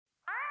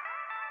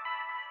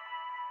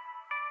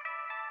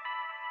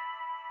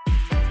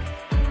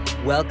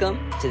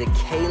Welcome to the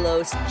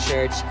Kalos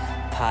Church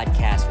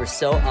podcast. We're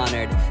so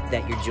honored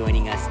that you're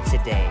joining us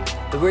today.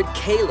 The word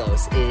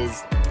kalos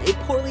is a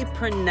poorly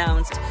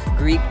pronounced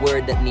Greek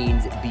word that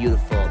means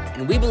beautiful.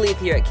 And we believe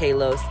here at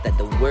Kalos that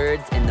the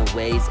words and the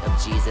ways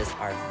of Jesus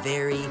are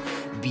very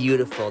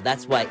beautiful.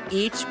 That's why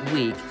each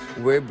week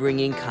we're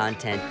bringing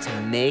content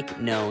to make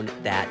known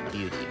that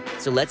beauty.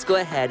 So let's go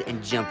ahead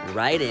and jump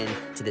right in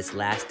to this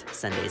last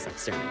Sunday's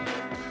sermon.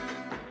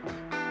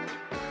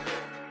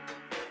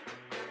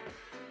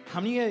 How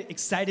many of you are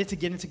excited to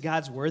get into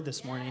God's word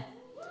this morning?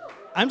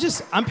 I'm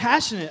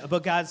passionate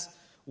about God's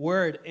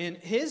word, and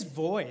his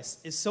voice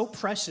is so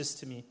precious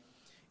to me.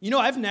 You know,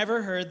 I've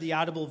never heard the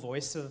audible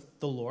voice of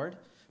the Lord,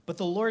 but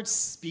the Lord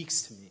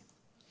speaks to me.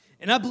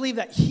 And I believe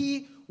that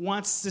he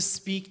wants to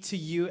speak to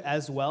you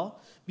as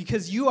well,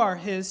 because you are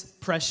his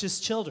precious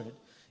children.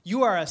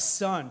 You are a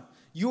son.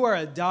 You are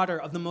a daughter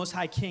of the Most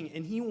High King,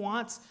 and he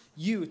wants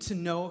you to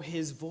know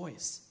his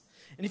voice.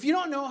 And if you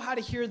don't know how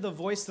to hear the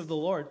voice of the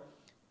Lord,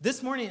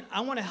 this morning,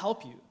 I want to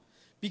help you,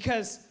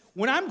 because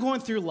when I'm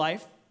going through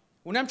life,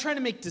 when I'm trying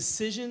to make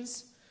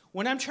decisions,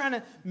 when I'm trying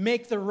to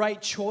make the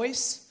right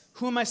choice,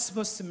 who am I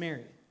supposed to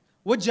marry?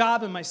 What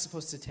job am I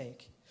supposed to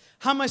take?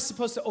 How am I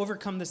supposed to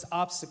overcome this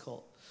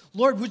obstacle?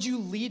 Lord, would you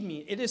lead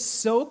me? It is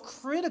so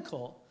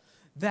critical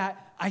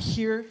that I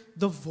hear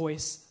the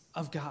voice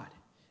of God.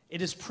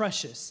 It is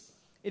precious.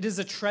 It is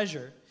a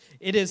treasure.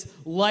 It is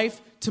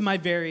life to my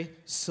very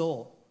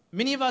soul.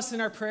 Many of us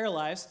in our prayer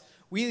lives,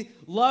 we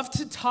love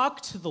to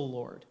talk to the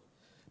Lord,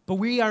 but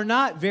we are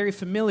not very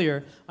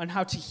familiar on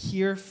how to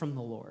hear from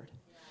the Lord.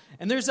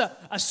 And there's a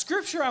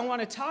scripture I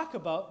want to talk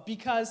about,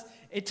 because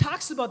it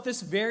talks about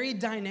this very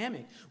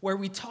dynamic where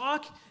we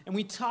talk and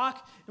we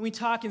talk and we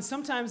talk, and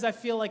sometimes I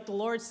feel like the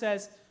Lord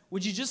says,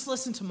 would you just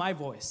listen to my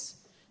voice?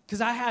 Because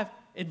I have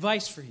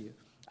advice for you.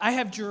 I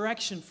have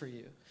direction for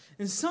you.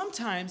 And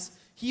sometimes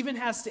he even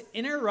has to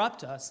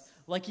interrupt us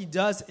like he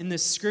does in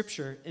this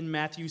scripture in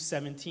Matthew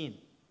 17.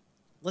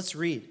 Let's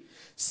read.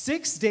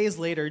 6 days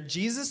later,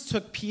 Jesus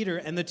took Peter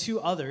and the two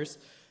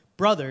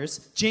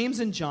brothers, James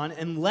and John,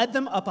 and led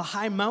them up a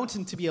high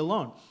mountain to be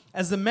alone.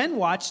 As the men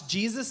watched,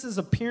 Jesus'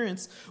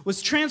 appearance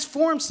was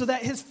transformed so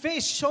that his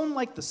face shone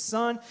like the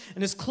sun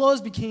and his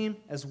clothes became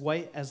as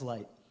white as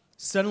light.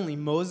 Suddenly,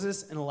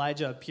 Moses and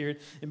Elijah appeared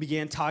and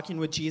began talking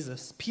with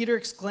Jesus. Peter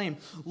exclaimed,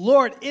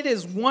 "Lord, it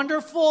is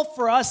wonderful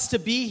for us to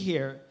be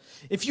here.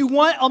 If you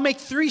want, I'll make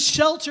 3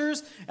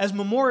 shelters as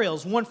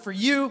memorials, one for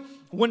you,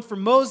 one for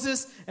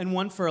Moses, and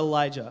one for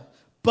Elijah."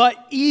 But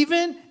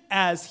even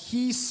as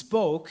he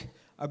spoke,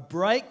 a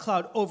bright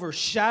cloud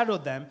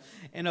overshadowed them,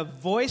 and a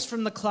voice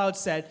from the cloud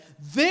said,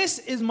 "This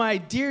is my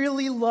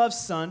dearly loved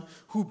son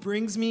who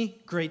brings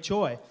me great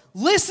joy.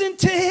 Listen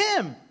to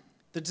him."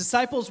 The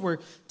disciples were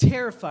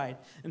terrified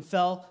and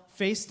fell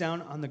face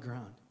down on the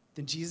ground.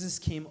 Then Jesus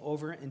came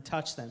over and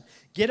touched them.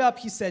 "Get up,"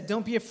 he said,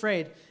 "don't be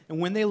afraid." And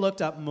when they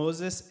looked up,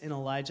 Moses and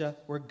Elijah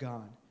were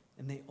gone,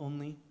 and they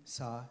only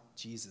saw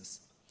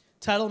Jesus.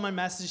 Title of my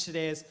message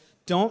today is,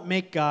 Don't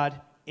Make God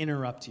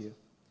Interrupt You.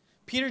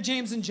 Peter,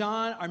 James, and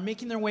John are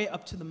making their way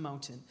up to the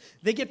mountain.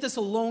 They get this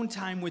alone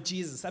time with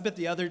Jesus. I bet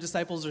the other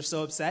disciples are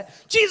so upset.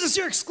 "Jesus,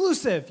 you're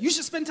exclusive. You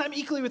should spend time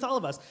equally with all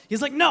of us."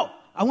 He's like, "No,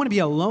 I want to be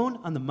alone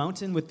on the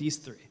mountain with these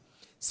 3.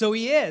 So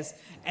he is.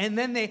 And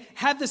then they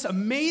have this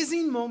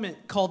amazing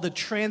moment called the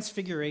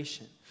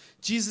Transfiguration.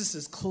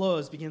 Jesus'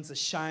 clothes begins to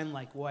shine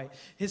like white.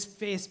 His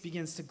face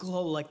begins to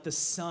glow like the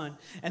sun.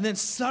 And then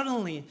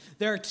suddenly,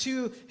 there are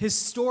 2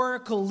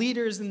 historical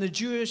leaders in the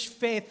Jewish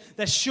faith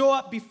that show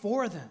up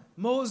before them,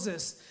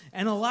 Moses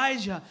and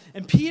Elijah.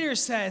 And Peter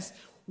says,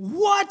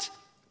 "What?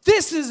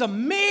 This is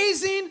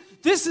amazing.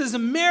 This is a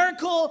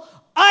miracle.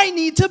 I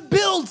need to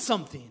build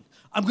something.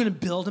 I'm going to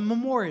build a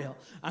memorial.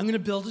 I'm going to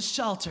build a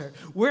shelter.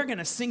 We're going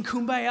to sing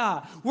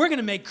Kumbaya. We're going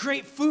to make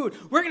great food.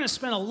 We're going to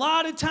spend a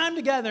lot of time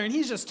together." And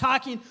he's just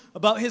talking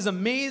about his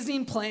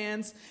amazing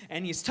plans.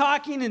 And he's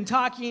talking and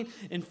talking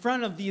in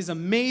front of these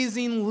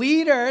amazing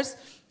leaders,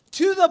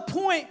 to the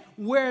point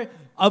where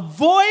a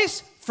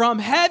voice from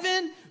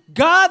heaven,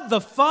 God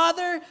the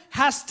Father,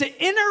 has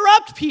to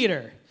interrupt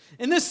Peter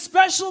in this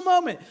special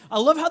moment. I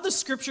love how the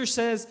scripture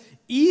says,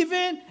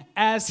 even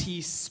as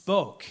he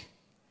spoke,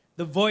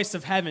 the voice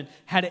of heaven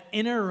had to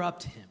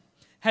interrupt him,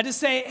 had to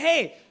say,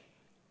 "Hey,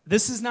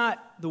 this is not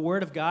the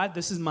word of God.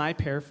 This is my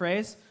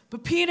paraphrase.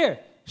 But Peter,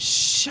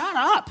 shut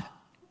up.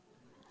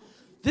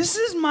 This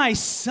is my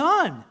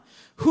son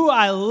who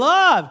I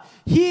love.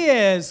 He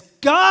is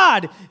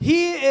God.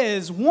 He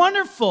is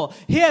wonderful.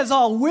 He has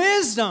all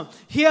wisdom.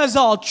 He has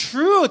all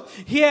truth.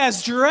 He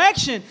has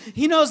direction.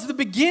 He knows the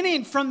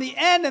beginning from the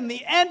end and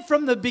the end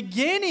from the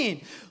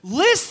beginning.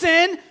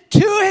 Listen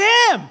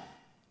to him."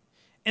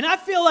 And I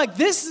feel like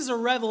this is a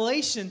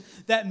revelation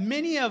that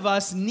many of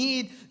us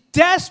need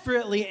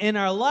desperately in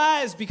our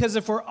lives, because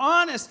if we're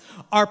honest,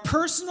 our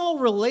personal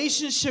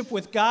relationship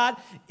with God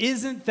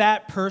isn't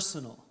that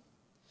personal.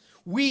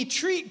 We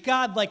treat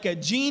God like a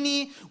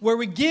genie, where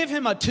we give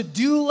him a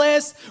to-do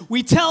list.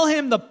 We tell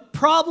him the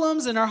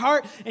problems in our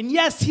heart. And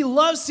yes, he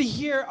loves to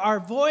hear our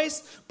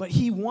voice, but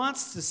he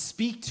wants to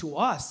speak to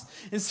us.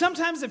 And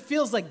sometimes it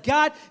feels like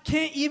God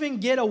can't even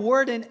get a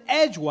word in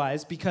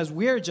edgewise because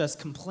we're just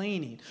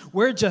complaining.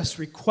 We're just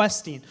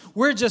requesting.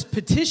 We're just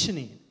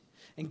petitioning.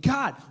 And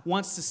God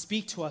wants to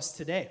speak to us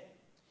today.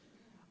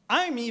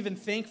 I'm even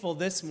thankful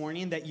this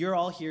morning that you're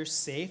all here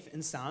safe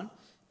and sound,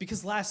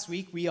 because last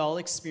week we all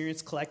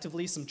experienced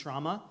collectively some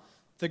trauma.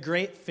 The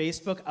great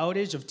Facebook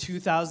outage of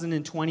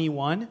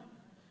 2021.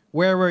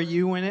 Where were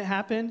you when it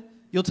happened?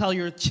 You'll tell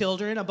your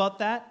children about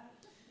that.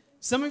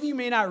 Some of you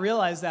may not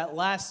realize that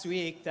last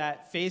week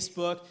that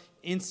Facebook,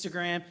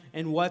 Instagram,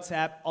 and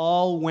WhatsApp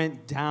all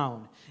went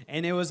down.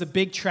 And it was a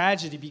big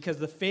tragedy because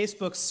the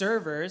Facebook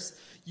servers,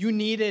 you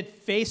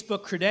needed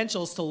Facebook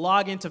credentials to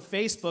log into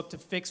Facebook to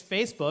fix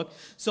Facebook.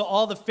 So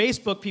all the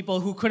Facebook people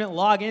who couldn't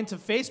log into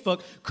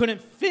Facebook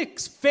couldn't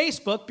fix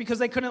Facebook because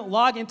they couldn't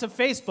log into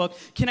Facebook.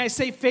 Can I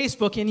say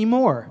Facebook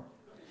anymore?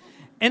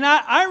 And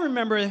I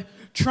remember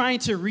trying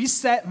to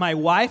reset my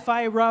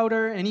Wi-Fi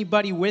router.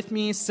 Anybody with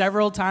me?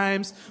 Several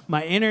times.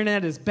 My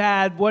internet is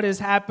bad. What is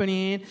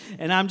happening?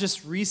 And I'm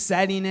just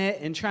resetting it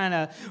and trying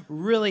to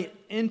really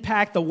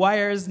impact the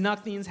wires.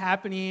 Nothing's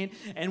happening.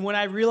 And when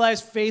I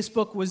realized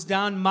Facebook was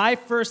down, my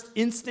first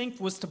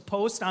instinct was to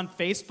post on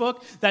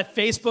Facebook that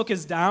Facebook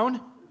is down.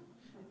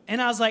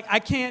 And I was like, I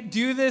can't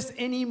do this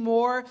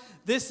anymore.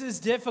 This is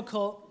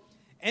difficult.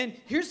 And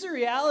here's the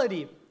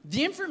reality.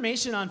 The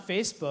information on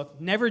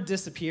Facebook never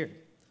disappeared.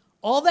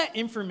 All that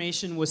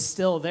information was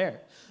still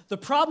there. The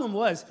problem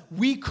was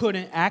we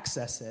couldn't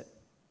access it.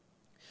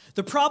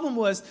 The problem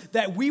was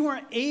that we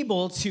weren't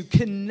able to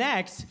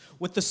connect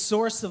with the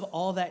source of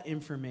all that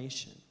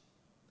information.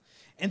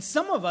 And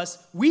some of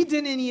us, we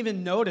didn't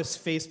even notice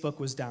Facebook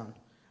was down.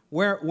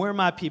 Where are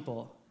my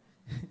people?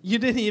 You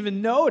didn't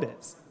even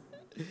notice.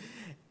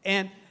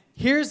 And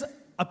here's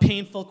a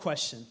painful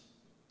question.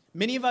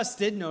 Many of us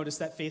did notice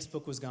that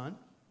Facebook was gone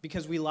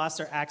because we lost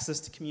our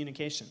access to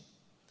communication.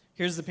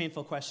 Here's the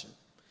painful question.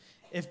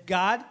 If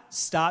God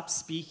stopped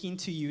speaking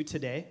to you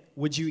today,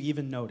 would you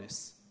even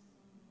notice?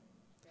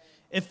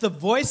 If the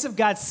voice of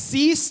God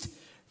ceased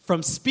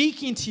from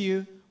speaking to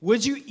you,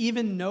 would you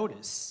even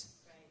notice?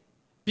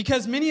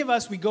 Because many of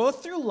us, we go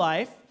through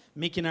life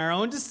making our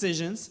own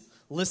decisions,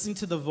 listening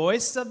to the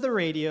voice of the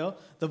radio,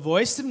 the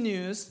voice of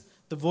news,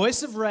 the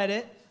voice of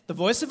Reddit, the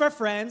voice of our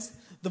friends,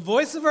 the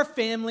voice of our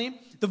family,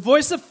 the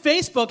voice of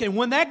Facebook, and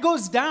when that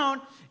goes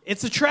down,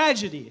 it's a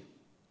tragedy.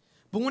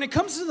 But when it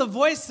comes to the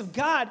voice of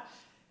God,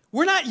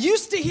 we're not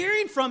used to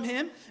hearing from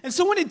him, and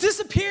so when it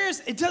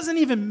disappears, it doesn't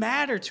even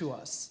matter to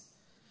us.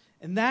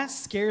 And that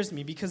scares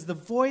me because the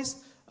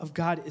voice of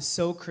God is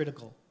so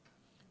critical.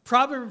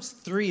 Proverbs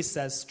 3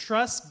 says,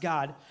 trust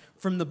God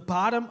from the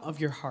bottom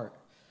of your heart.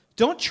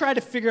 Don't try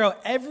to figure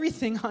out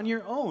everything on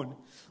your own.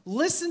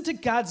 Listen to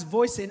God's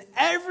voice in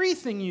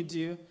everything you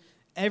do,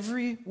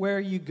 everywhere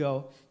you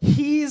go.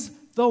 He's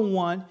the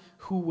one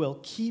who will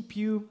keep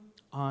you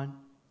on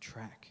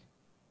track.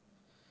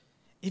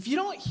 If you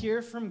don't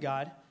hear from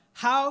God,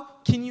 how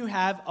can you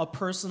have a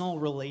personal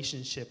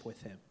relationship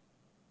with him?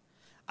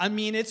 I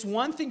mean, it's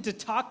one thing to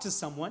talk to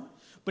someone,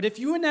 but if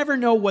you never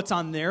know what's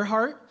on their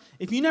heart,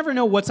 if you never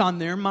know what's on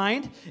their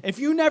mind, if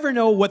you never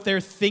know what they're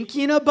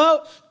thinking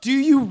about, do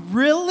you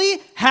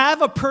really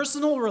have a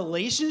personal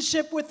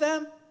relationship with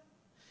them?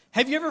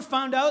 Have you ever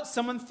found out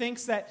someone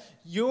thinks that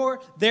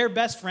you're their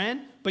best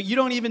friend, but you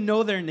don't even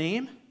know their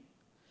name?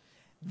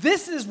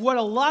 This is what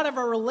a lot of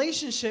our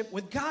relationship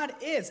with God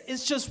is.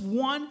 It's just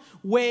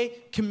one-way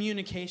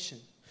communication.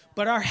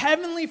 But our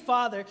Heavenly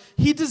Father,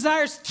 he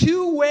desires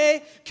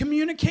two-way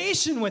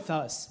communication with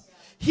us.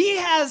 He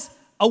has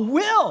a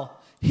will.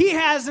 He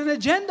has an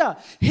agenda.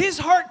 His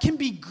heart can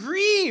be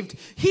grieved.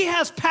 He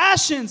has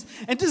passions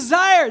and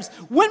desires.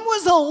 When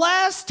was the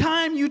last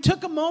time you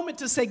took a moment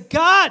to say,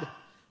 God,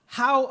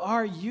 how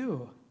are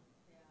you?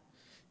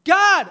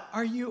 God,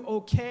 are you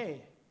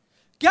okay?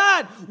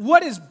 God,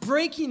 what is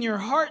breaking your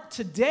heart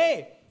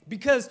today?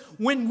 Because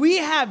when we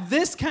have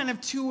this kind of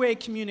two-way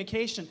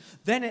communication,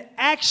 then it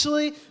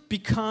actually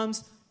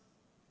becomes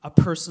a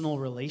personal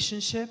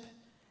relationship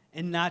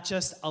and not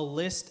just a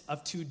list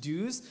of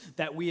to-dos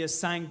that we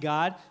assign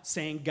God,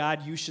 saying,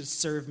 God, you should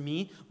serve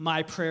me.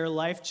 My prayer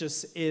life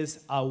just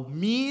is a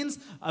means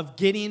of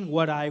getting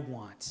what I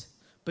want.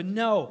 But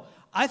no,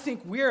 I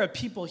think we're a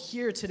people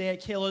here today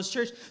at Kalos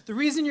Church. The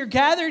reason you're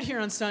gathered here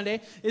on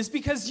Sunday is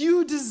because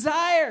you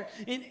desire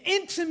an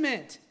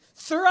intimate,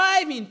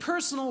 thriving,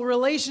 personal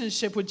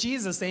relationship with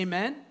Jesus.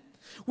 Amen?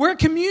 We're a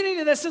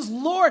community that says,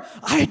 Lord,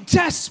 I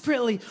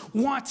desperately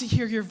want to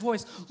hear your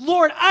voice.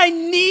 Lord, I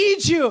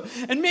need you.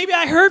 And maybe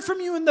I heard from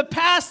you in the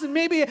past, and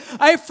maybe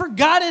I've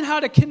forgotten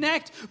how to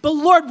connect. But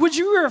Lord, would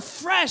you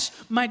refresh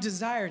my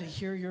desire to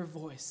hear your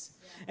voice?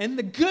 And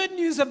the good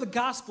news of the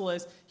gospel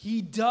is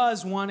he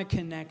does want to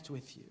connect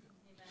with you.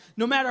 Amen.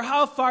 No matter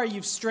how far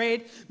you've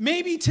strayed,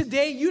 maybe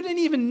today you didn't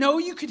even know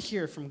you could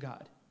hear from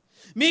God.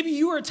 Maybe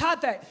you were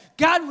taught that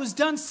God was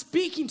done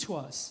speaking to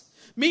us.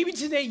 Maybe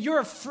today you're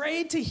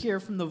afraid to hear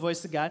from the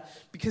voice of God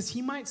because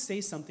he might say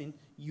something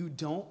you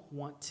don't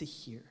want to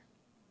hear.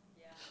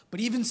 But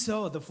even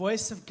so, the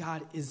voice of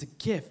God is a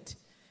gift.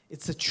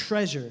 It's a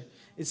treasure.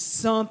 It's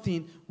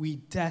something we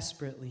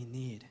desperately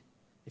need.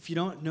 If you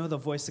don't know the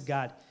voice of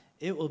God,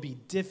 it will be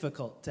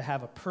difficult to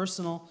have a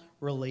personal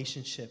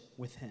relationship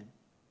with him.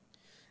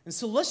 And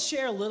so let's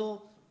share a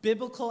little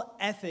biblical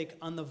ethic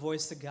on the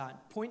voice of God.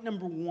 Point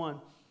number 1,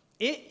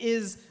 it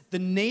is the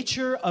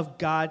nature of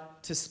God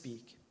to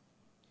speak.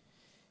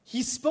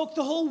 He spoke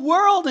the whole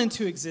world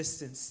into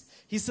existence.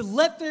 He said,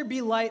 let there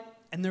be light,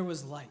 and there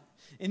was light.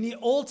 In the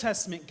Old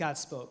Testament, God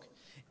spoke.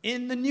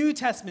 In the New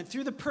Testament,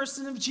 through the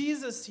person of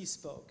Jesus, he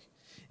spoke.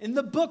 In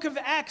the book of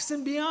Acts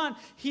and beyond,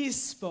 he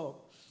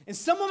spoke. And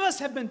some of us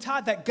have been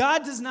taught that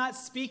God does not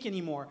speak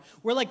anymore.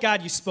 We're like,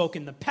 God, you spoke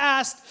in the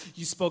past,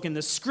 you spoke in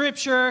the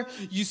scripture,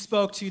 you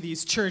spoke to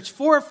these church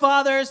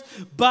forefathers,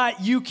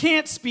 but you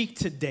can't speak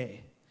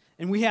today.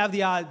 And we have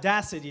the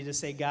audacity to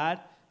say, God,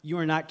 you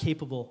are not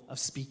capable of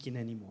speaking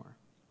anymore.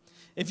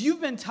 If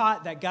you've been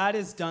taught that God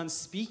is done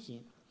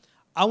speaking,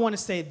 I want to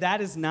say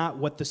that is not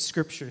what the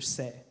scriptures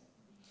say.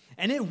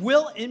 And it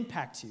will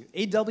impact you.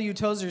 A.W.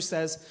 Tozer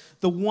says,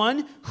 the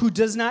one who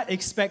does not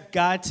expect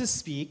God to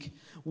speak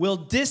will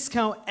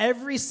discount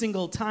every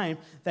single time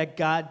that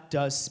God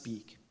does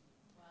speak.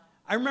 Wow.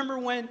 I remember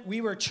when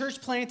we were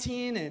church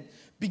planting and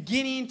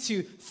beginning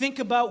to think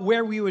about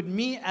where we would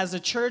meet as a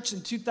church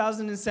in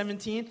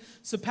 2017.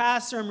 So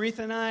Pastor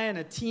Amrita and I and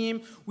a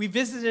team, we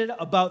visited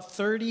about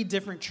 30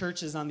 different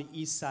churches on the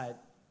east side.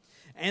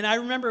 And I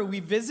remember we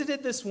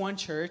visited this one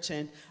church,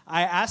 and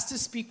I asked to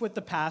speak with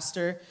the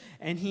pastor,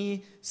 and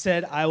he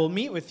said, I will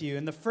meet with you.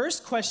 And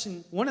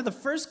one of the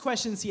first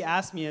questions he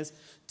asked me is,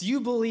 do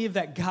you believe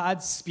that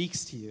God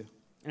speaks to you?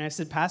 And I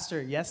said,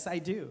 Pastor, yes, I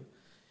do.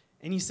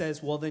 And he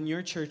says, well, then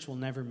your church will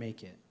never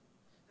make it,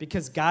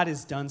 because God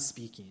is done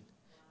speaking.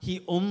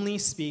 He only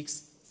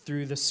speaks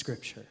through the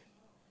scripture.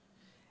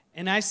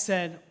 And I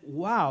said,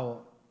 wow,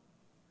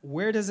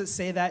 where does it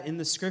say that in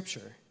the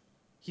scripture?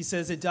 He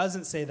says, it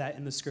doesn't say that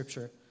in the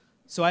scripture.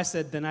 So I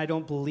said, then I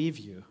don't believe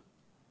you.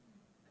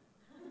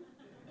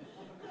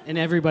 And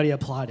everybody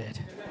applauded.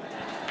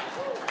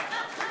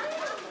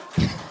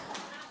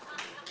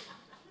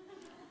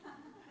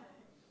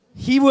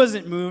 He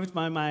wasn't moved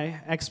by my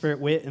expert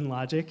wit and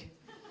logic.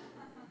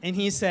 And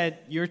he said,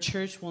 your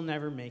church will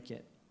never make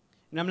it.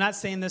 And I'm not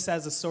saying this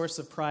as a source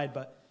of pride,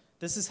 but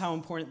this is how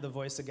important the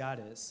voice of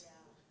God is.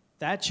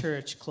 That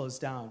church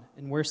closed down,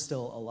 and we're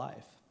still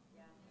alive.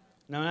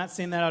 Now, I'm not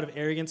saying that out of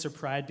arrogance or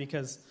pride,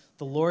 because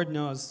the Lord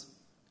knows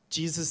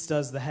Jesus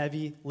does the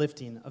heavy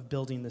lifting of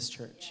building this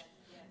church.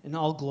 And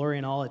all glory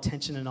and all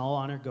attention and all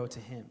honor go to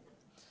him.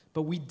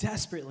 But we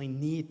desperately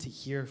need to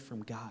hear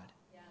from God.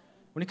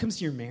 When it comes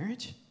to your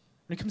marriage,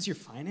 when it comes to your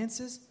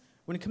finances,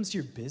 when it comes to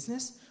your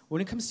business,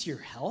 when it comes to your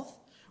health,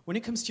 when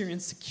it comes to your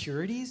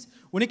insecurities,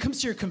 when it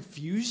comes to your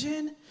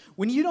confusion,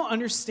 when you don't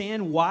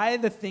understand why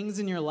the things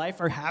in your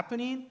life are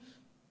happening,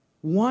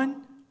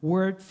 one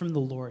word from the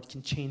Lord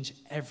can change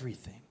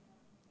everything.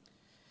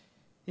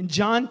 In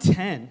John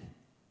 10,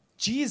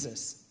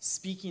 Jesus,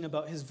 speaking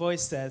about his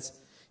voice, says,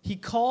 he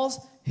calls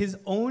his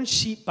own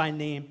sheep by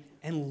name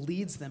and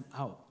leads them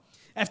out.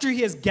 After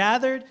he has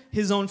gathered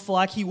his own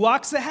flock, he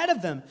walks ahead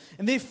of them,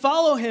 and they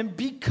follow him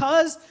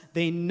because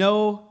they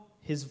know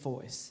his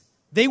voice.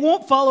 They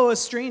won't follow a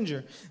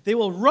stranger. They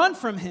will run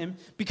from him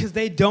because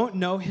they don't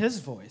know his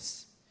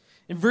voice.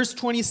 In verse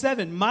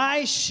 27,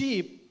 my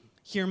sheep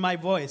hear my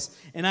voice,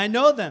 and I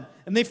know them,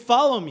 and they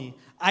follow me.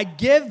 I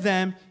give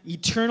them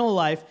eternal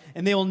life,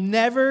 and they will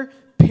never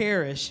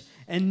perish,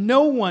 and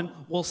no one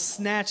will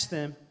snatch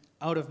them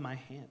out of my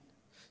hand.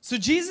 So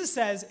Jesus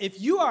says,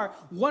 if you are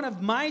one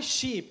of my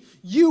sheep,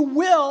 you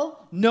will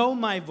know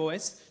my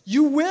voice.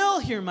 You will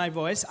hear my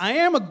voice. I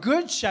am a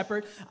good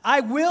shepherd.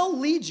 I will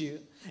lead you.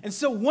 And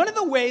so one of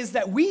the ways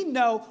that we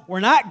know we're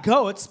not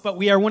goats, but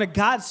we are one of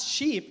God's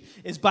sheep,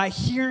 is by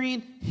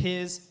hearing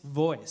his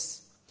voice.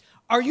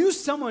 Are you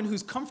someone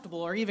who's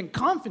comfortable or even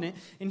confident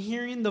in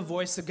hearing the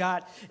voice of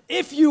God?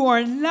 If you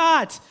are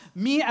not,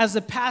 me as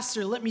a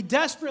pastor, let me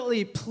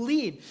desperately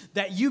plead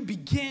that you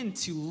begin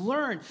to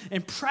learn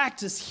and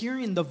practice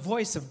hearing the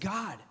voice of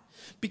God,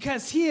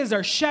 because he is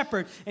our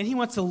shepherd and he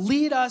wants to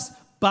lead us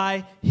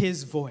by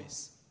his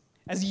voice.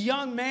 As a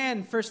young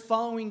man first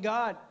following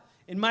God,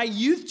 in my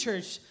youth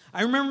church,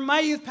 I remember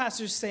my youth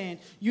pastor saying,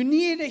 you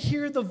need to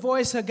hear the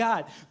voice of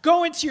God.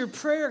 Go into your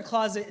prayer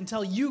closet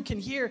until you can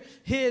hear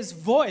his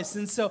voice.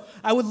 And so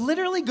I would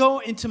literally go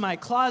into my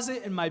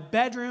closet in my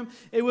bedroom.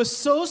 It was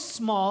so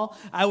small,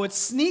 I would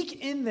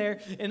sneak in there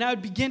and I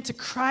would begin to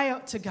cry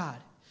out to God.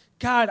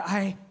 God,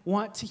 I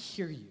want to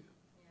hear you.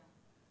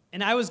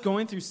 And I was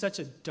going through such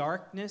a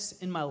darkness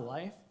in my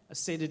life, a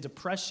state of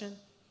depression.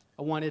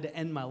 I wanted to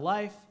end my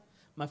life.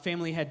 My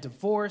family had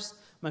divorced.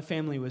 My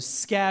family was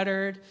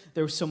scattered.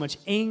 There was so much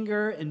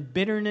anger and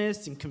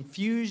bitterness and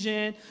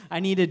confusion. I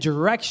needed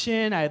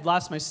direction. I had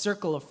lost my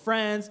circle of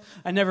friends.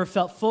 I never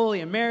felt fully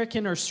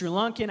American or Sri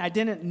Lankan. I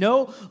didn't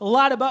know a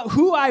lot about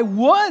who I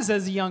was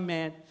as a young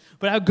man.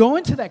 But I would go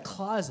into that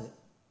closet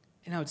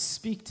and I would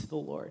speak to the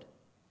Lord.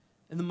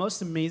 And the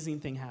most amazing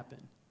thing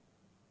happened.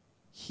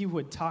 He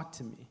would talk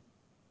to me.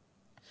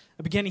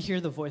 I began to hear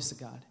the voice of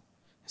God.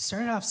 It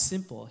started off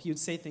simple. He would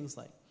say things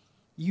like,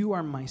 "You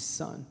are my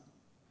son.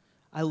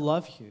 I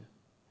love you."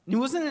 And it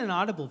wasn't an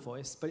audible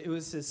voice, but it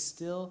was his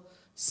still,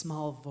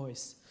 small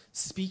voice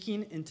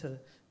speaking into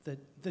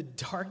the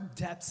dark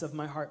depths of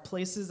my heart,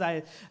 places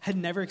I had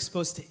never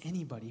exposed to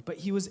anybody. But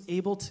he was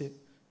able to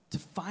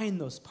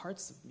find those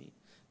parts of me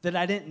that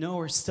I didn't know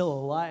were still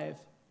alive.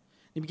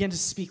 He began to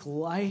speak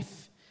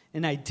life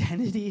and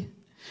identity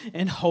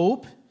and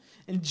hope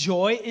and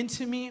joy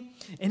into me,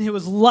 and it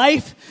was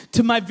life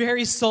to my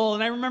very soul.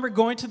 And I remember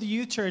going to the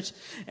youth church,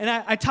 and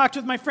I talked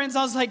with my friends.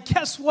 I was like,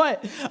 guess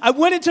what? I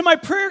went into my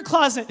prayer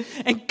closet,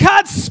 and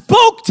God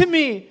spoke to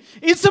me.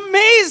 It's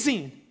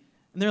amazing.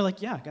 And they're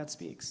like, yeah, God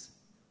speaks.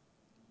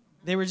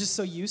 They were just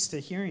so used to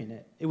hearing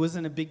it. It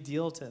wasn't a big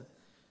deal to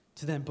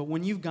them. But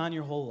when you've gone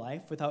your whole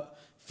life without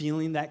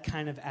feeling that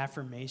kind of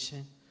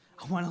affirmation,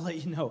 I want to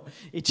let you know,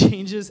 it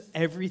changes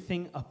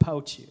everything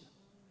about you.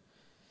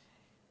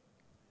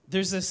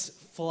 There's this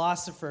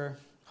philosopher,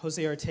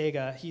 Jose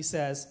Ortega. He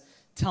says,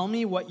 "Tell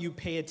me what you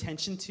pay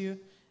attention to,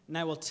 and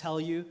I will tell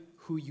you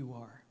who you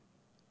are."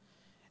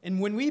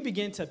 And when we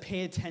begin to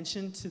pay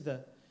attention to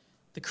the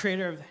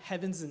creator of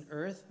heavens and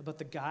earth, about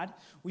the God,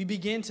 we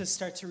begin to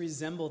start to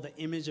resemble the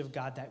image of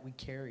God that we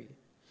carry.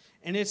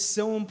 And it's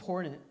so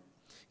important.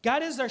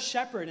 God is our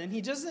shepherd, and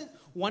he doesn't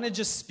want to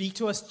just speak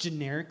to us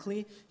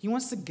generically. He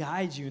wants to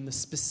guide you in the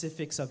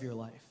specifics of your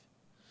life.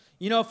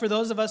 You know, for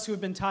those of us who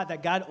have been taught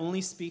that God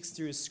only speaks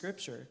through his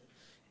scripture,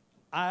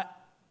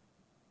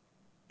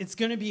 it's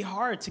going to be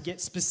hard to get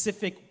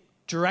specific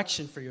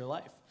direction for your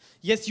life.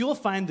 Yes, you'll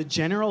find the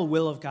general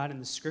will of God in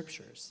the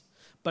scriptures,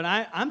 but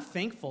I'm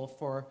thankful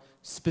for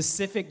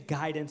specific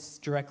guidance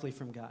directly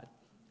from God.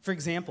 For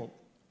example,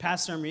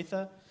 Pastor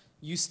Amrita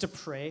used to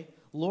pray,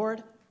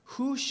 "Lord,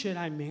 who should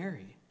I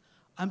marry?"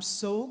 I'm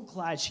so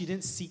glad she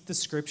didn't seek the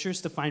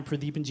scriptures to find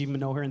Pradeep and Jeevan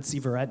Manohar and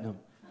Sivaratnam,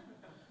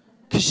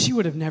 because she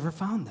would have never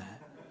found that.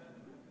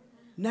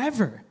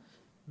 Never.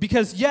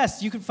 Because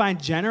yes, you can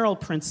find general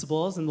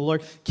principles, and the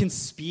Lord can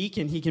speak,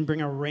 and he can bring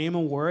a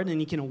rhema word, and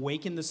he can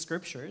awaken the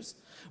scriptures.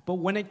 But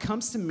when it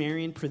comes to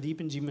marrying Pradeep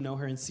and Jeevan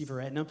Manohar and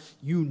Sivaratnam,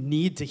 you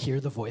need to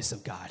hear the voice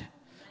of God.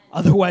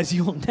 Otherwise,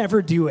 you will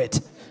never do it.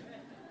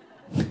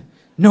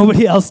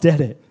 Nobody else did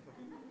it.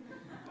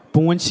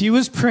 But when she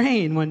was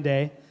praying one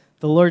day,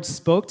 the Lord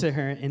spoke to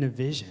her in a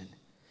vision.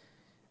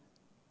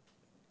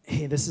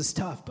 "Hey, this is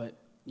tough, but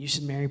you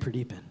should marry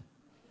Pradeepan."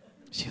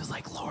 She was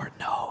like, "Lord,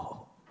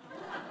 no."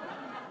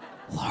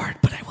 "Lord,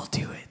 but I will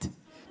do it."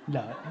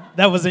 No,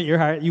 that wasn't your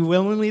heart. You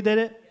willingly did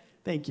it?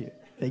 Thank you.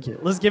 Thank you.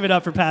 Let's give it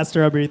up for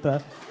Pastor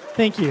Amrita.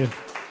 Thank you.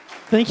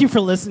 Thank you for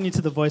listening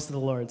to the voice of the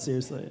Lord,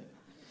 seriously.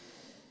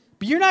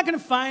 But you're not going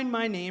to find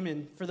my name,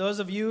 and for those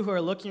of you who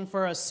are looking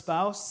for a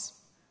spouse,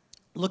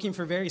 looking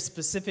for very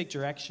specific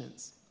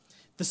directions,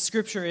 the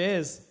scripture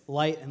is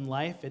light and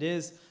life. It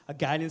is a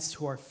guidance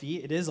to our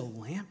feet. It is a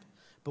lamp.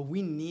 But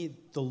we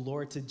need the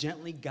Lord to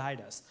gently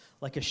guide us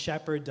like a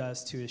shepherd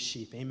does to his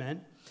sheep.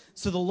 Amen?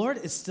 So the Lord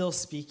is still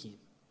speaking.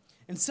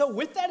 And so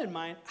with that in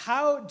mind,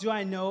 how do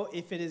I know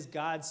if it is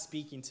God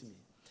speaking to me?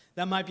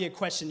 That might be a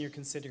question you're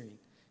considering.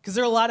 Because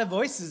there are a lot of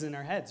voices in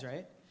our heads,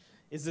 right?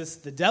 Is this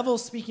the devil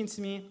speaking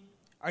to me?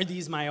 Are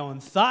these my own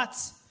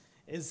thoughts?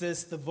 Is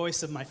this the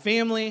voice of my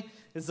family?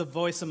 Is the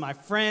voice of my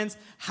friends?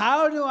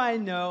 How do I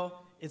know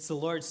it's the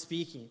Lord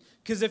speaking?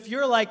 Because if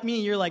you're like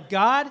me, you're like,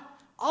 "God,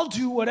 I'll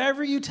do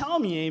whatever you tell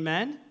me,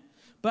 amen."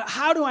 But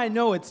how do I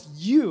know it's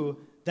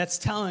you that's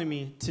telling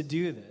me to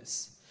do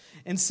this?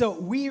 And so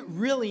we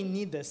really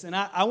need this. And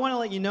I want to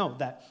let you know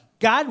that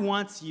God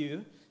wants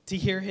you to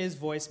hear his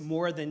voice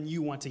more than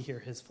you want to hear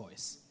his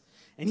voice.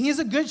 And he is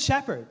a good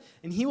shepherd,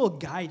 and he will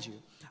guide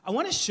you. I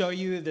want to show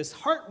you this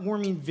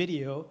heartwarming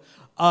video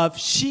of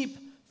sheep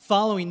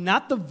following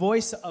not the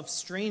voice of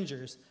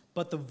strangers,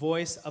 but the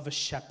voice of a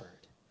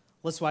shepherd.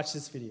 Let's watch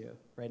this video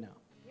right now.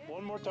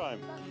 One more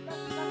time.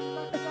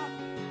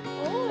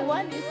 Oh,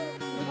 one is.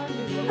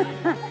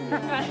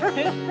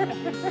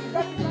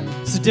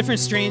 So different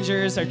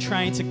strangers are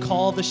trying to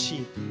call the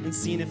sheep and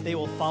seeing if they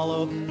will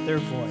follow their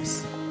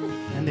voice.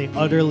 And they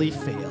utterly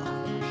fail.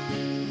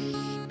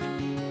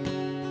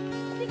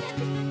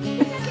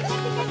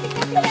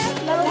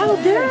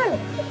 Louder!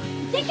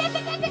 Tika,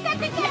 tika, tika,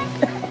 tika!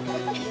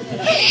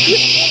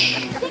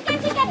 Tika,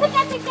 tika,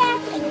 tika, tika!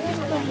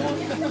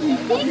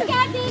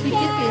 Tika,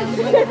 tika!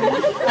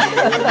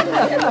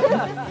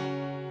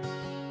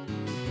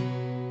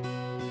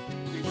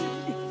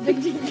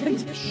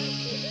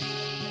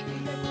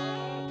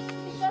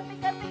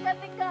 Tika, tika,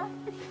 tika!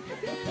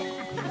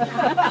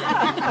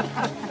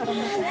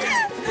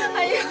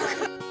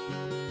 Ayoko.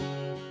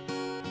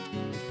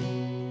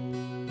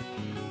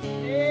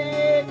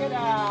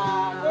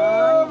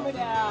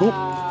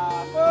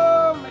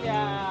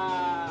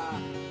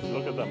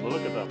 Look at them,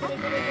 look at them.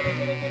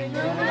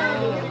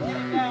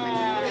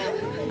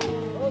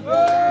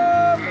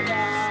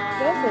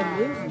 That's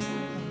amazing.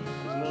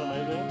 Isn't that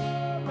amazing?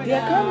 They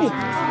are coming.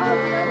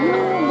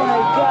 Oh my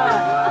God.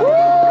 Woo!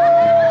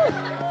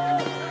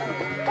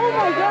 Oh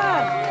my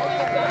God.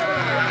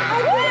 I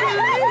can't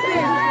believe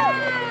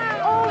it.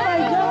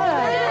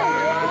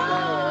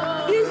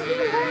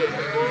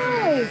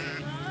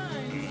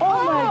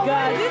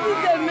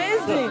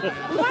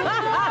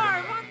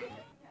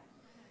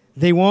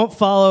 They won't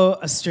follow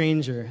a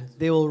stranger.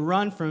 They will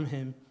run from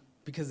him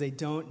because they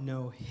don't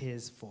know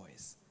his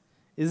voice.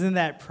 Isn't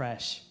that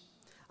fresh?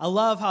 I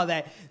love how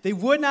that they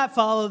would not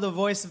follow the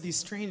voice of these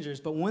strangers,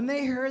 but when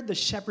they heard the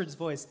shepherd's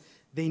voice,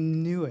 they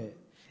knew it.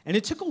 And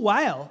it took a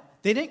while.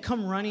 They didn't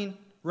come running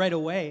right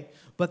away,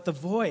 but the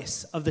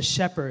voice of the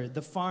shepherd,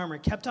 the farmer,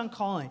 kept on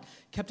calling,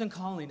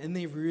 and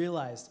they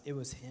realized it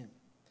was him.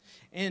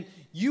 And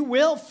you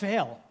will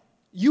fail.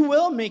 You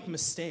will make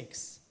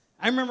mistakes.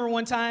 I remember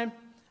one time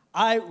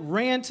I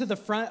ran to the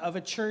front of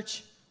a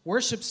church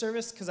worship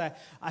service because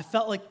I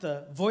felt like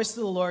the voice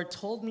of the Lord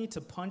told me to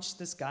punch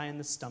this guy in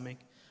the stomach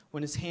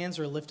when his hands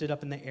were lifted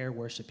up in the air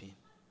worshiping.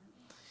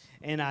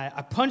 And I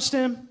punched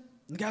him.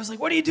 The guy was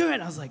like, "What are you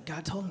doing?" I was like,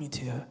 "God told me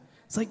to."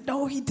 It's like,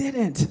 "No, he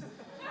didn't."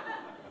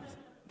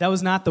 That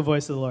was not the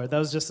voice of the Lord. That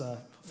was just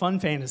a fun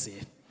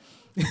fantasy.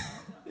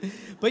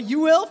 But you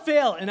will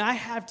fail, and I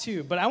have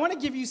too. But I want to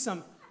give you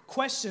some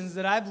questions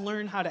that I've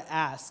learned how to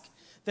ask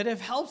that have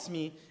helped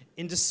me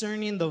in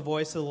discerning the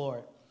voice of the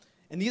Lord.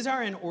 And these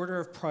are in order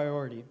of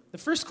priority. The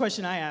first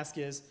question I ask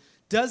is,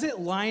 does it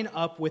line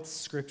up with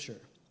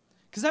Scripture?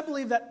 Because I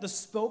believe that the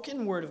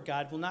spoken word of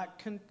God will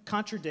not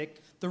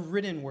contradict the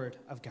written word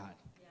of God.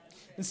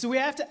 And so we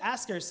have to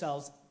ask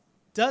ourselves,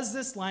 does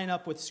this line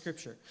up with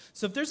Scripture?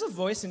 So if there's a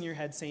voice in your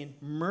head saying,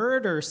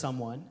 murder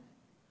someone,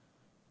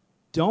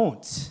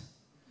 don't.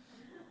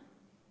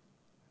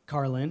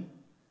 Carlin,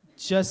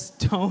 just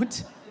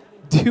don't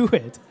do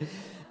it.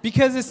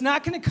 Because it's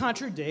not going to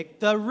contradict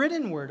the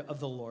written word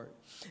of the Lord.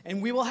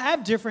 And we will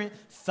have different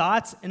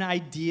thoughts and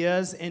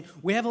ideas, and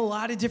we have a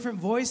lot of different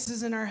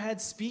voices in our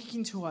head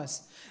speaking to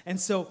us. And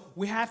so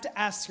we have to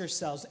ask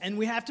ourselves, and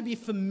we have to be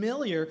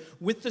familiar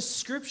with the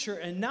Scripture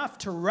enough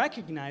to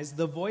recognize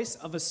the voice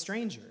of a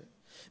stranger.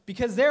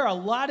 Because there are a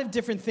lot of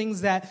different things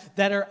that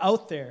are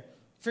out there.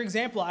 For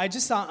example, I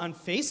just saw on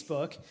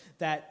Facebook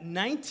that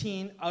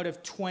 19 out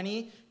of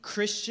 20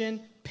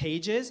 Christian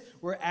pages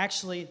were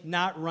actually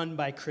not run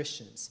by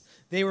Christians.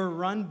 They were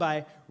run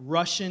by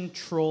Russian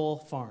troll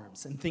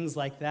farms and things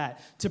like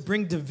that to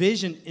bring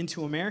division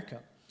into America.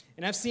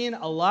 And I've seen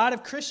a lot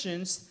of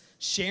Christians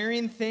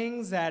sharing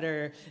things that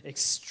are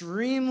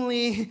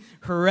extremely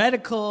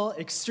heretical,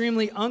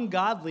 extremely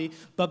ungodly,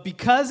 but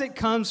because it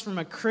comes from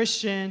a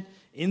Christian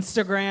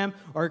Instagram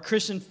or a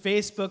Christian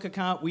Facebook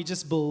account, we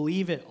just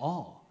believe it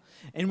all.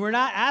 And we're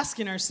not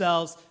asking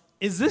ourselves,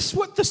 is this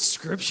what the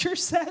Scripture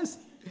says?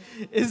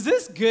 Is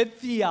this good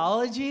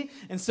theology?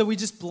 And so we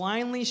just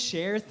blindly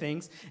share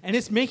things, and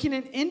it's making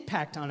an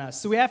impact on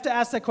us. So we have to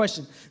ask that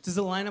question. Does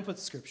it line up with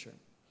Scripture?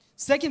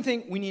 Second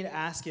thing we need to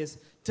ask is,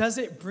 does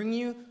it bring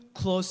you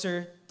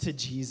closer to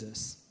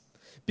Jesus?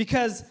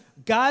 Because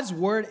God's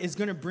word is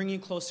going to bring you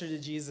closer to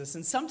Jesus.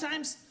 And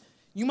sometimes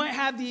you might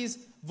have these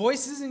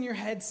voices in your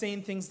head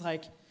saying things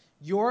like,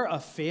 you're a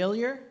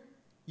failure,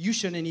 you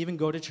shouldn't even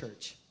go to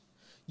church.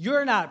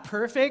 You're not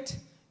perfect,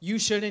 you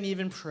shouldn't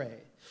even pray.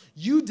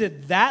 You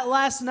did that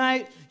last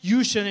night,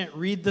 you shouldn't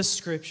read the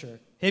Scripture.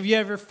 Have you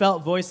ever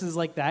felt voices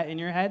like that in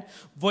your head?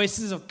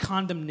 Voices of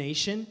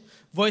condemnation,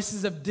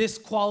 voices of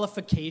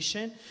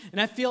disqualification. And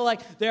I feel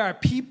like there are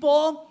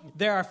people,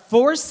 there are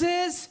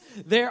forces,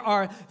 there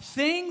are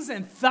things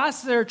and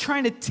thoughts that are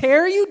trying to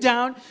tear you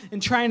down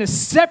and trying to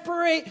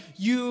separate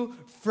you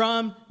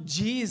from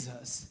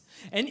Jesus.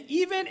 And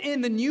even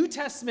in the New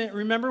Testament,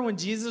 remember when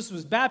Jesus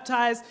was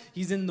baptized,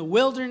 he's in the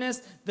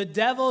wilderness, the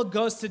devil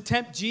goes to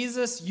tempt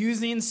Jesus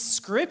using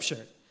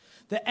Scripture.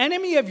 The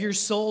enemy of your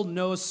soul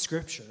knows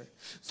Scripture.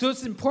 So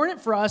it's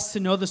important for us to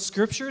know the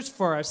Scriptures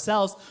for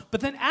ourselves,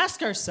 but then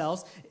ask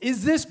ourselves,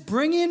 is this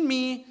bringing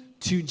me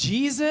to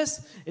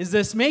Jesus? Is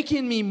this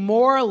making me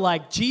more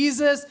like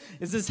Jesus?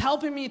 Is this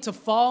helping me to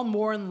fall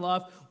more in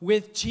love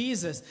with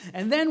Jesus?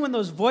 And then when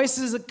those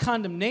voices of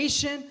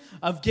condemnation,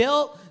 of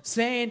guilt,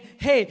 saying,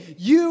 hey,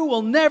 you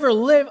will never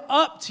live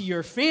up to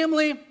your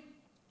family,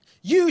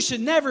 you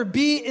should never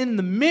be in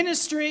the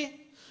ministry,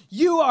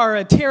 you are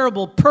a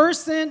terrible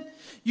person,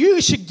 you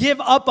should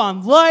give up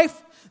on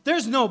life,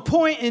 there's no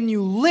point in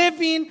you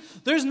living,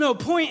 there's no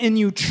point in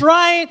you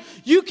trying,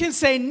 you can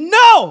say,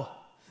 no!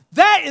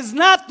 That is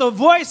not the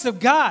voice of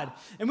God.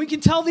 And we can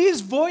tell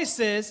these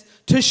voices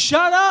to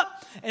shut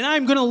up, and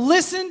I'm going to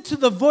listen to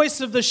the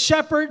voice of the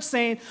shepherd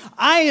saying,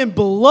 I am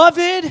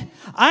beloved,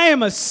 I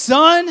am a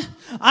son,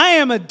 I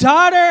am a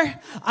daughter,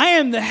 I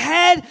am the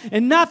head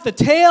and not the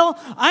tail,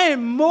 I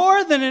am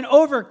more than an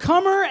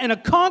overcomer and a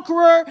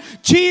conqueror.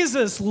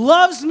 Jesus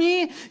loves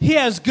me, he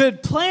has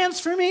good plans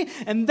for me,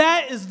 and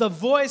that is the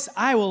voice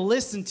I will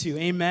listen to.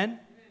 Amen?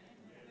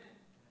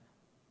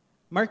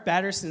 Mark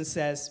Batterson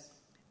says,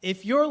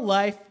 if your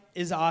life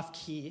is off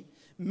key,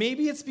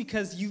 maybe it's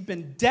because you've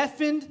been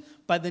deafened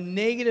by the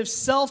negative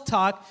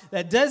self-talk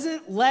that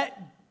doesn't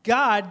let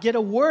God get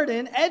a word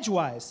in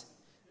edgewise.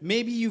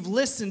 Maybe you've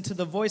listened to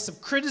the voice of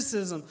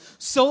criticism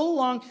so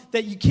long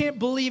that you can't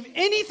believe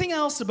anything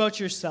else about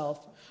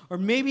yourself. Or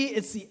maybe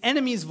it's the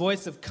enemy's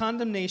voice of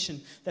condemnation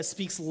that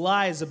speaks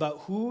lies about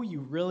who you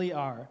really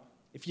are.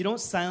 If you don't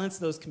silence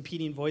those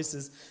competing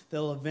voices,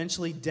 they'll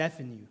eventually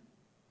deafen you.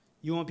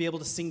 You won't be able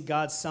to sing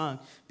God's song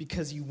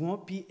because you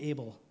won't be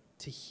able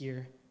to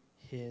hear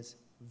his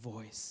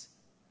voice.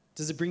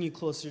 Does it bring you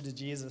closer to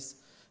Jesus?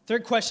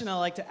 Third question I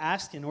like to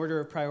ask in order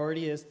of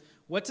priority is,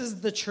 what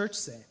does the church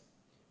say?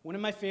 One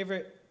of my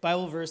favorite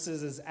Bible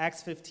verses is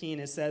Acts 15.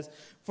 It says,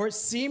 "For it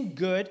seemed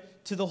good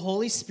to the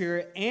Holy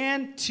Spirit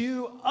and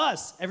to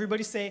us."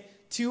 Everybody say,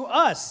 to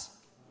us.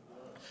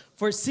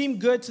 "For it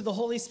seemed good to the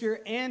Holy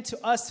Spirit and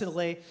to us to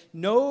lay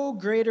no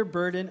greater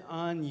burden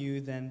on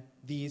you than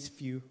these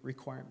few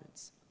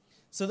requirements."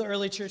 So the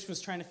early church was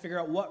trying to figure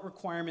out what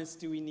requirements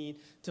do we need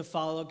to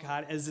follow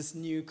God as this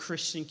new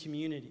Christian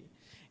community.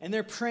 And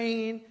they're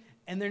praying,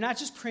 and they're not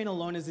just praying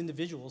alone as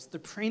individuals, they're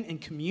praying in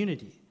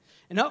community.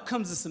 And out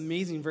comes this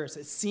amazing verse.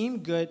 It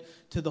seemed good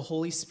to the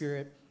Holy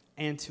Spirit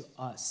and to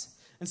us.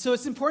 And so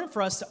it's important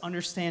for us to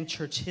understand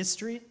church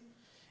history.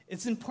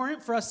 It's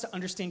important for us to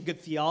understand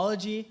good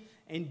theology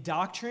and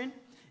doctrine.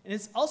 And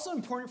it's also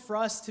important for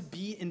us to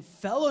be in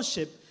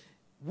fellowship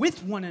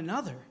with one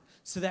another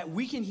so that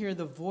we can hear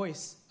the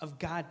voice of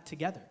God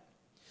together.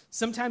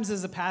 Sometimes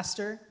as a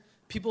pastor,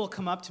 people will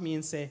come up to me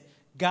and say,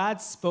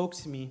 "God spoke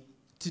to me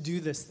to do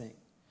this thing."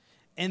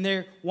 And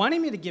they're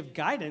wanting me to give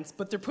guidance,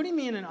 but they're putting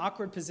me in an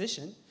awkward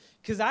position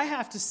because I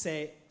have to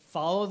say,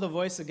 follow the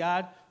voice of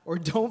God or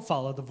don't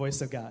follow the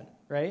voice of God,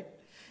 right?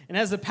 And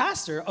as a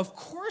pastor, of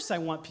course I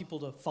want people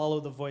to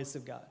follow the voice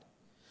of God.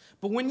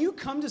 But when you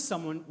come to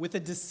someone with a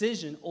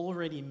decision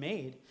already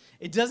made,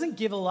 it doesn't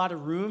give a lot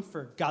of room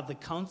for godly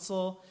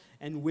counsel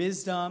and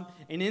wisdom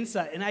and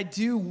insight. And I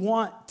do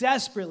want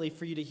desperately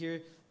for you to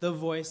hear the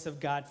voice of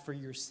God for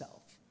yourself.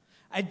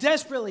 I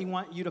desperately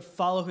want you to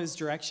follow his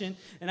direction,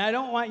 and I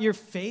don't want your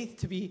faith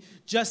to be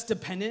just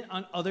dependent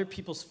on other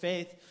people's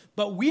faith,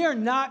 but we are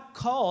not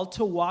called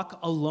to walk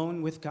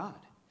alone with God.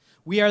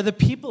 We are the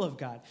people of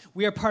God.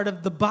 We are part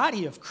of the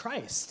body of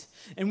Christ,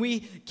 and we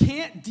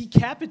can't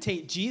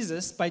decapitate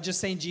Jesus by just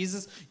saying,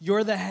 "Jesus,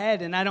 you're the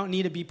head, and I don't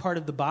need to be part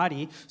of the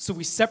body," so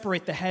we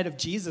separate the head of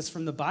Jesus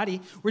from the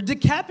body. We're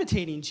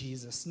decapitating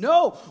Jesus.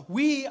 No,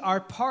 we are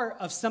part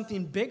of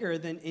something bigger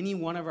than any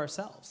one of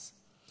ourselves.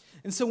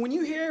 And so when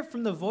you hear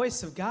from the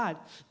voice of God,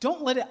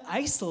 don't let it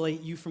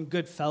isolate you from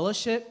good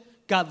fellowship,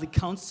 godly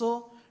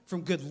counsel,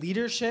 from good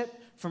leadership,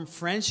 from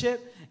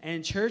friendship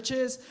and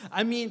churches.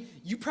 I mean,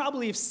 you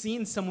probably have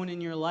seen someone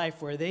in your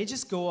life where they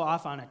just go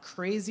off on a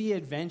crazy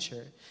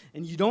adventure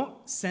and you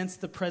don't sense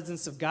the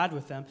presence of God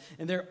with them,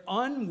 and they're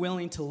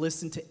unwilling to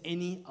listen to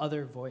any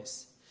other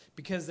voice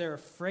because they're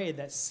afraid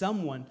that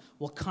someone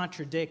will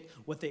contradict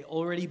what they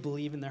already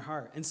believe in their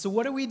heart. And so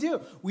what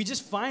do? We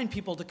just find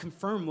people to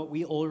confirm what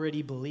we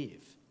already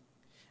believe.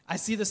 I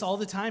see this all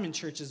the time in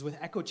churches with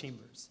echo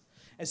chambers.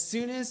 As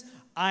soon as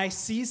I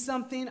see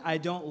something I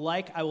don't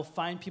like, I will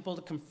find people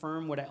to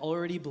confirm what I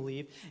already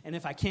believe. And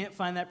if I can't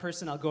find that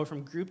person, I'll go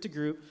from group to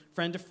group,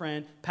 friend to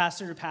friend,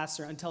 pastor to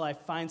pastor, until I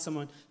find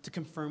someone to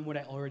confirm what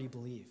I already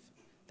believe.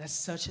 That's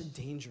such a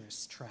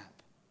dangerous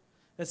trap.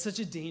 That's such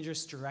a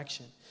dangerous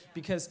direction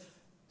because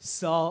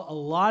a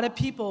lot of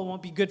people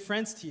won't be good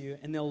friends to you,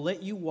 and they'll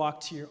let you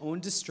walk to your own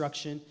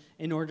destruction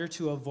in order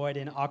to avoid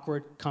an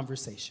awkward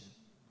conversation.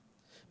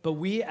 But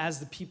we, as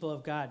the people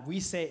of God, we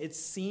say it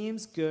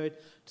seems good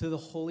to the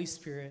Holy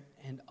Spirit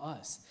and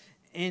us.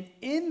 And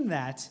in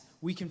that,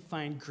 we can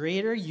find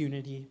greater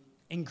unity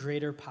and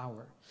greater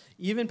power.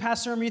 Even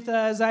Pastor Amrita,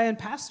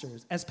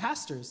 as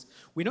pastors,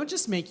 we don't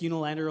just make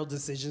unilateral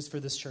decisions for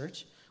this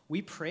church.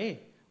 We pray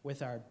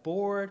with our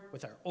board,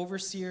 with our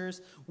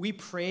overseers. We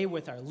pray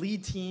with our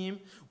lead team.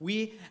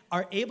 We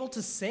are able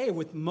to say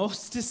with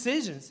most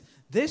decisions,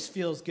 this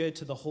feels good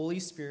to the Holy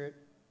Spirit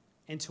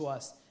and to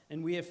us.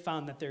 And we have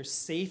found that there's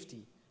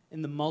safety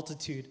in the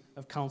multitude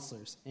of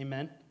counselors.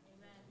 Amen?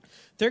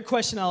 Third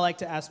question I like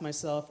to ask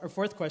myself, or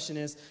fourth question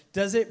is,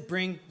 does it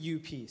bring you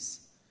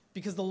peace?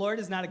 Because the Lord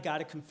is not a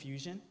God of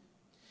confusion.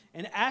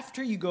 And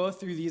after you go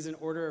through these in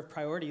order of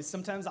priorities,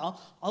 sometimes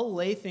I'll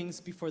lay things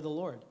before the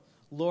Lord.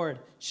 Lord,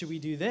 should we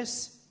do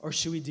this or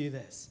should we do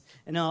this?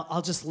 And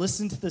I'll just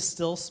listen to the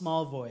still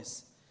small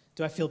voice.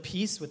 Do I feel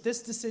peace with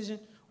this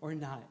decision or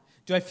not?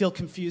 Do I feel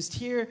confused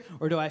here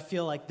or do I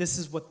feel like this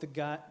is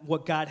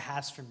what God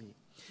has for me?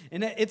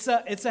 And it's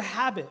a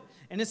habit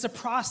and it's a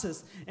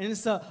process and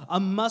it's a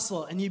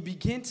muscle, and you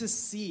begin to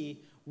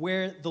see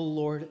where the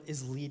Lord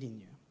is leading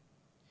you.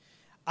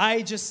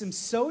 I just am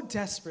so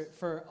desperate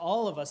for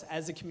all of us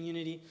as a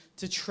community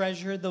to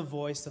treasure the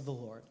voice of the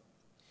Lord.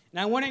 And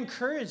I want to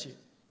encourage you.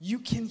 You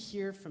can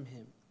hear from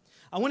him.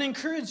 I want to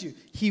encourage you.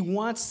 He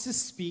wants to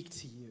speak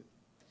to you.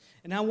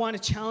 And I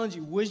want to challenge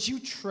you. Would you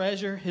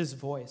treasure his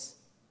voice?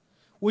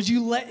 Would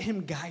you let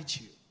him guide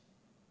you?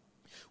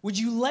 Would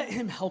you let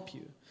him help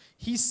you?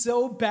 He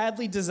so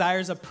badly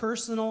desires a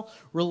personal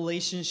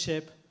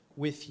relationship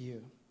with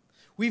you.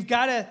 We've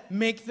got to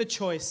make the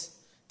choice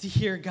to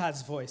hear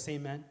God's voice.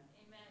 Amen?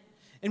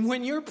 And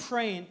when you're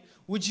praying,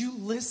 would you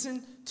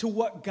listen to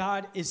what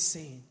God is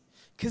saying?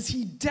 Because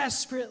he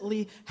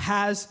desperately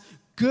has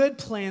good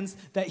plans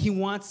that he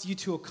wants you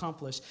to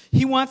accomplish.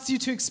 He wants you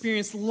to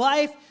experience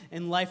life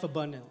and life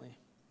abundantly.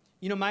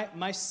 You know,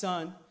 my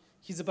son,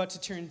 he's about to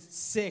turn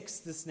 6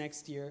 this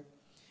next year.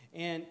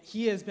 and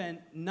he has been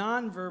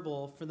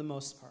nonverbal for the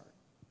most part.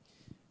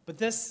 But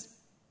this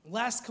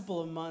last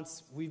couple of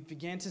months, we've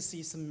began to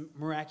see some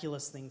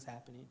miraculous things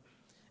happening.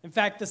 In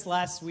fact, this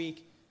last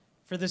week,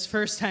 for this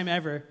first time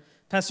ever,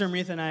 Pastor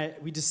Amrita and I,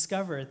 we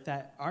discovered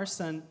that our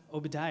son,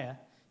 Obadiah,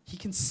 he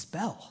can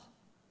spell.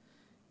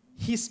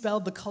 He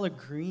spelled the color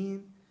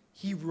green.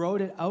 He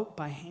wrote it out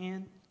by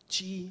hand,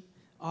 Green.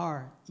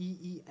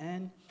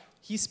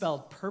 He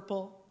spelled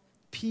purple,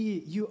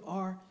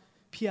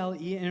 Purple.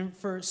 And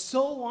for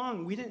so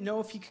long, we didn't know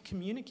if he could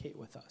communicate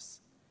with us.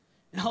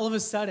 And all of a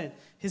sudden,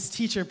 his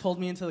teacher pulled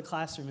me into the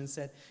classroom and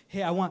said,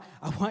 hey, I want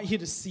you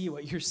to see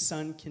what your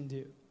son can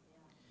do.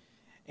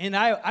 And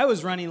I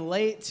was running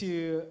late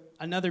to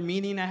another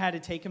meeting I had to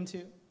take him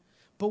to.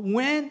 But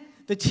when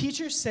the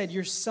teacher said,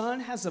 your son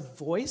has a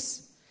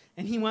voice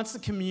and he wants to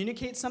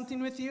communicate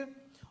something with you,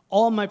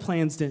 all my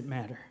plans didn't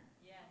matter.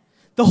 Yeah.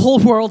 The whole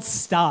world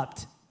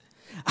stopped.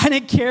 I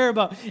didn't care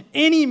about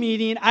any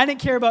meeting. I didn't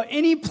care about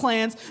any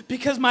plans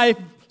because my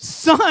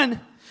son,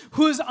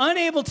 who was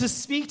unable to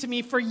speak to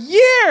me for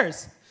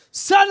years,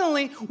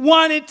 suddenly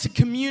wanted to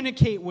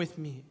communicate with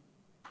me.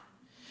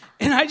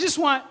 And I just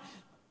want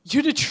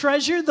you to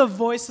treasure the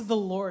voice of the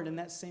Lord in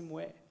that same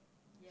way.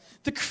 Yeah.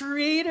 The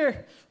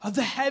creator of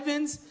the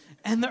heavens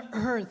and the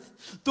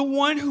earth, the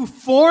one who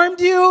formed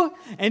you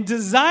and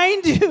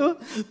designed you,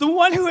 the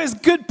one who has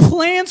good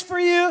plans for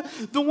you,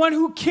 the one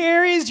who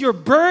carries your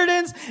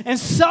burdens and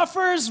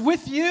suffers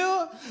with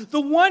you,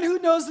 the one who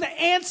knows the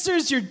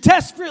answers you're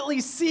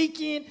desperately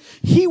seeking.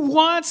 He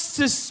wants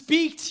to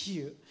speak to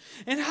you.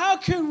 And how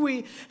could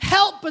we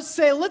help but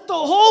say, let the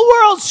whole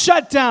world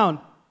shut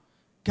down?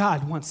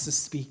 God wants to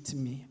speak to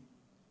me.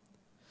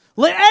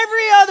 Let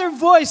every other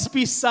voice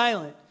be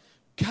silent.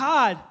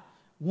 God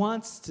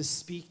wants to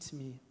speak to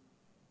me.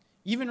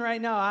 Even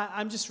right now,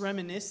 I'm just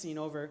reminiscing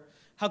over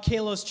how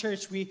Kalos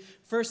Church, we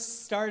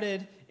first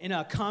started in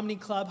a comedy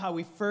club, how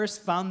we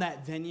first found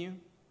that venue.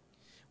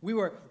 We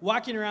were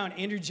walking around,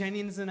 Andrew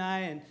Jennings and I,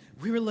 and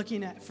we were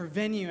looking for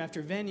venue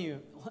after venue,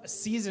 a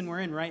season we're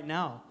in right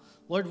now.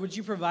 Lord, would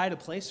you provide a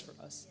place for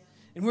us?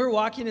 And we were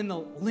walking in the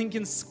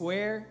Lincoln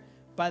Square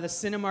by the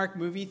Cinemark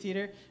movie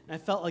theater, and I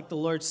felt like the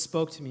Lord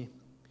spoke to me.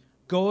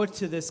 Go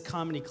to this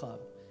comedy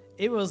club.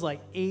 It was like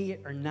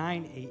 8 or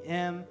 9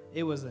 a.m.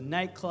 It was a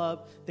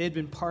nightclub. They had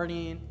been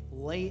partying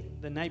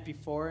late the night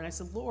before. And I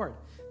said, Lord,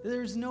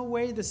 there's no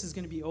way this is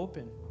going to be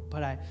open.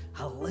 But I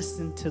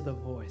listened to the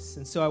voice.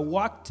 And so I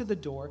walked to the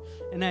door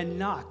and I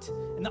knocked.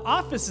 And the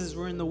offices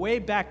were in the way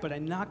back, but I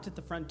knocked at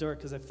the front door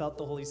because I felt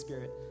the Holy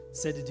Spirit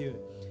said to do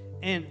it.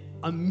 And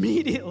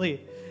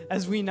immediately,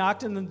 as we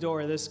knocked on the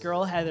door, this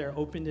girl, Heather,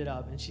 opened it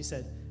up. And she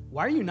said,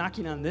 why are you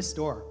knocking on this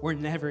door? We're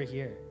never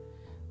here.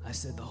 I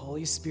said, the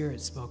Holy Spirit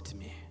spoke to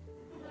me.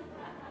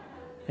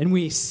 And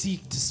we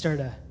seek to start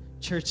a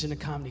church and a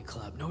comedy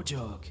club. No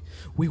joke.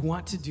 We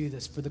want to do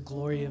this for the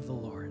glory of the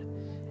Lord.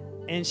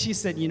 And she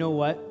said, you know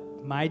what?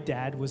 My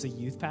dad was a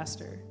youth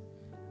pastor.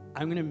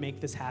 I'm going to make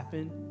this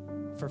happen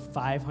for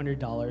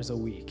 $500 a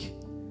week.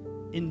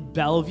 In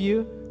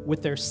Bellevue,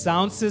 with their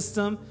sound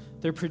system,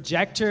 their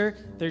projector,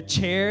 their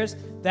chairs,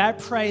 that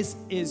price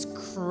is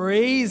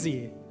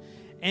crazy.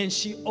 And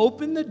she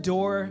opened the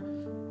door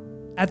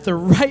at the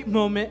right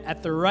moment,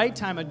 at the right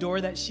time, a door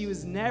that she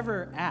was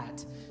never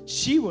at.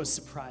 She was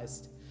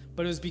surprised,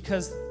 but it was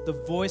because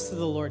the voice of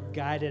the Lord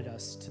guided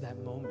us to that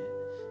moment.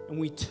 And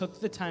we took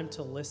the time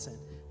to listen.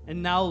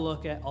 And now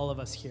look at all of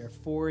us here,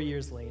 4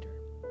 years later.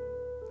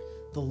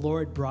 The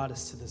Lord brought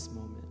us to this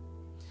moment.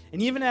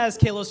 And even as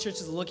Kalos Church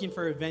is looking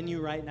for a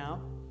venue right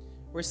now,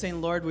 we're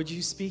saying, Lord, would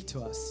you speak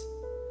to us?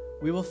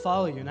 We will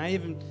follow you. And I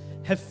even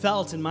have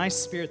felt in my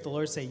spirit the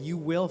Lord say, you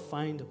will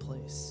find a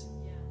place.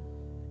 Yeah.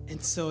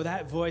 And so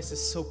that voice is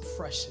so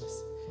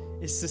precious.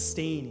 It's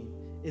sustaining.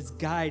 It's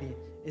guiding.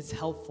 It's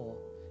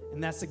helpful,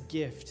 and that's a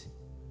gift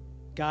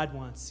God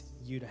wants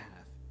you to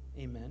have.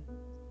 Amen.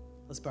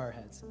 Let's bow our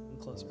heads and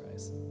close our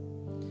eyes.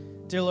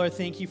 Dear Lord,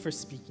 thank you for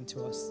speaking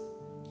to us.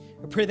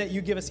 I pray that you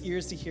give us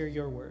ears to hear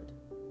your word.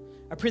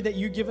 I pray that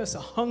you give us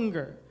a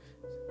hunger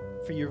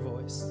for your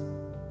voice.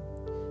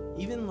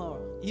 Even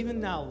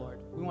now, Lord,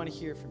 we want to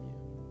hear from you.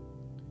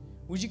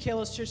 Would you,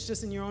 Kalos Church,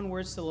 just in your own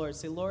words to the Lord,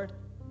 say, Lord,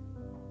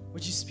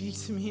 would you speak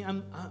to me?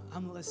 I'm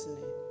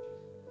listening.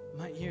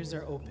 My ears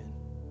are open.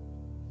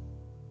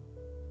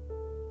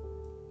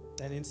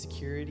 That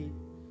insecurity,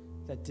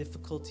 that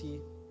difficulty,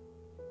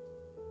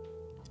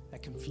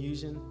 that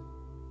confusion,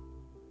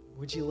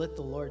 would you let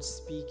the Lord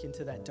speak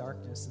into that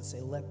darkness and say,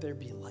 let there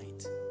be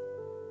light?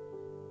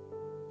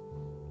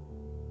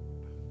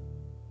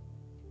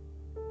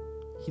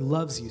 He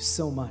loves you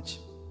so much.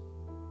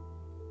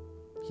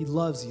 He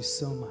loves you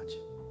so much.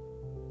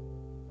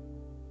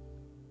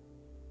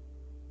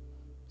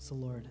 So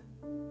Lord,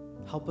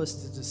 help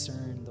us to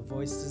discern the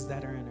voices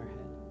that are in our head.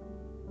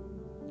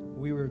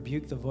 We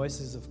rebuke the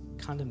voices of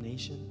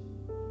condemnation.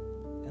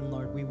 And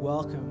Lord, we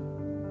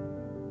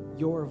welcome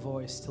your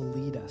voice to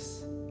lead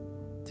us,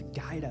 to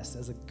guide us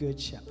as a good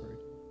shepherd.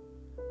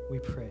 We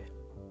pray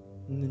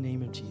in the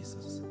name of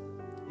Jesus.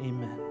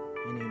 Amen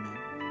and amen.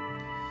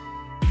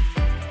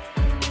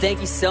 thank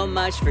you so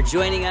much for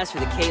joining us for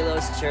the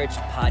Kalos Church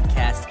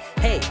podcast.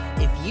 Hey,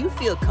 if you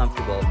feel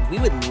comfortable, we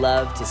would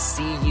love to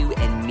see you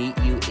and meet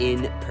you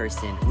in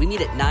person. We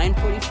meet at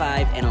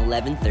 9:45 and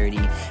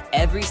 11:30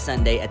 every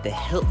Sunday at the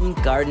Hilton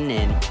Garden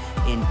Inn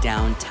in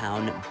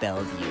downtown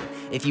Bellevue.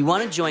 If you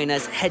want to join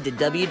us, head to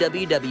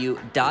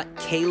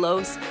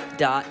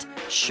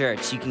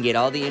www.kalos.church. You can get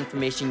all the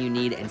information you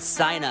need and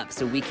sign up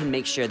so we can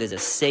make sure there's a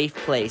safe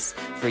place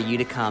for you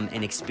to come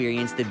and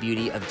experience the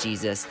beauty of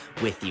Jesus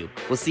with you.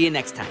 We'll see you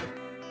next time.